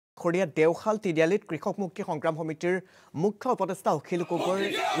খৰিয়া দেওশাল তিনিআলিত কৃষক মুক্তি সংগ্ৰাম সমিতিৰ মুখ্য উপদেষ্টা অখিল গগৈৰ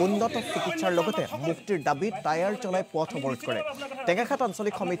উন্নত চিকিৎসাৰ লগতে মুক্তিৰ দাবীত টায়াৰ চলাই পথ অৱৰোধ কৰে। টেঙাখাট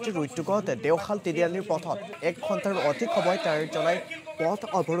আঞ্চলিক সমিতিৰ উদ্যোগত দেওশাল তিনিআলিৰ পথত 1 ঘণ্টাৰো অধিক সময় টায়াৰ চলাই পথ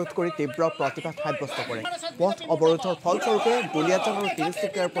অৱৰোধ কৰি তীব্ৰ প্ৰতিবাদ সাব্যস্ত কৰে। পথ অৱৰোধৰ ফলস্বৰূপে দুলীয়াজান আৰু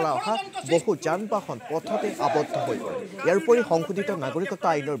তিনিচুকীয়াৰ পৰা অহা বহু যান বাহন পথতে আবদ্ধ হৈ পৰে। ইয়াৰ উপৰি সংশোধিত নাগৰিকত্ব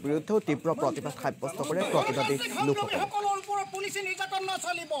আইনৰ বিৰুদ্ধেও তীব্ৰ প্ৰতিবাদ সাব্যস্ত কৰে প্ৰতিবাদী লোকসকলে।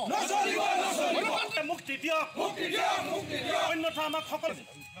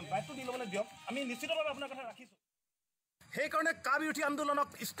 সেইকাৰণে কা বিৰোধী আন্দোলনক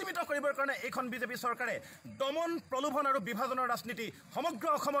স্থিমিত কৰিবৰ কাৰণে এইখন বিজেপি চৰকাৰে দমন প্ৰলোভন আৰু বিভাজনৰ ৰাজনীতি সমগ্ৰ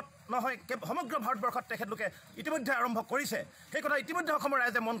অসমত নহয় সমগ্ৰ ভাৰতবৰ্ষত তেখেতলোকে ইতিমধ্যে আৰম্ভ কৰিছে। সেই কথা ইতিমধ্যে অসমৰ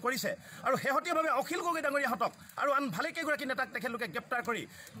ৰাইজে মন কৰিছে আৰু শেহতীয়াভাৱে অখিল গগৈ ডাঙৰীয়াহঁতক আৰু আন ভালেকেইগৰাকী নেতাক তেখেতলোকে গ্ৰেপ্তাৰ কৰি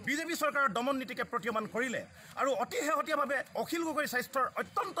বিজেপি চৰকাৰৰ দমন নীতিকে প্ৰতীয়মান কৰিলে। আৰু অতি শেহতীয়াভাৱে অখিল গগৈৰ স্বাস্থ্যৰ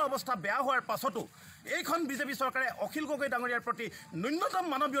অত্যন্ত অৱস্থা বেয়া হোৱাৰ পাছতো এইখন বিজেপি চৰকাৰে অখিল গগৈ ডাঙৰীয়াৰ প্ৰতি ন্যূনতম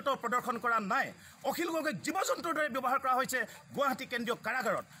মানৱীয়তা প্ৰদৰ্শন কৰা নাই। অখিল গগৈক জীৱ জন্তুৰ দৰে ব্যৱহাৰ কৰা হৈছে গুৱাহাটী কেন্দ্ৰীয়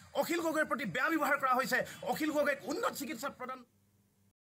কাৰাগাৰত। অখিল গগৈৰ প্ৰতি বেয়া ব্যৱহাৰ কৰা হৈছে। অখিল গগৈক উন্নত চিকিৎসা প্ৰদান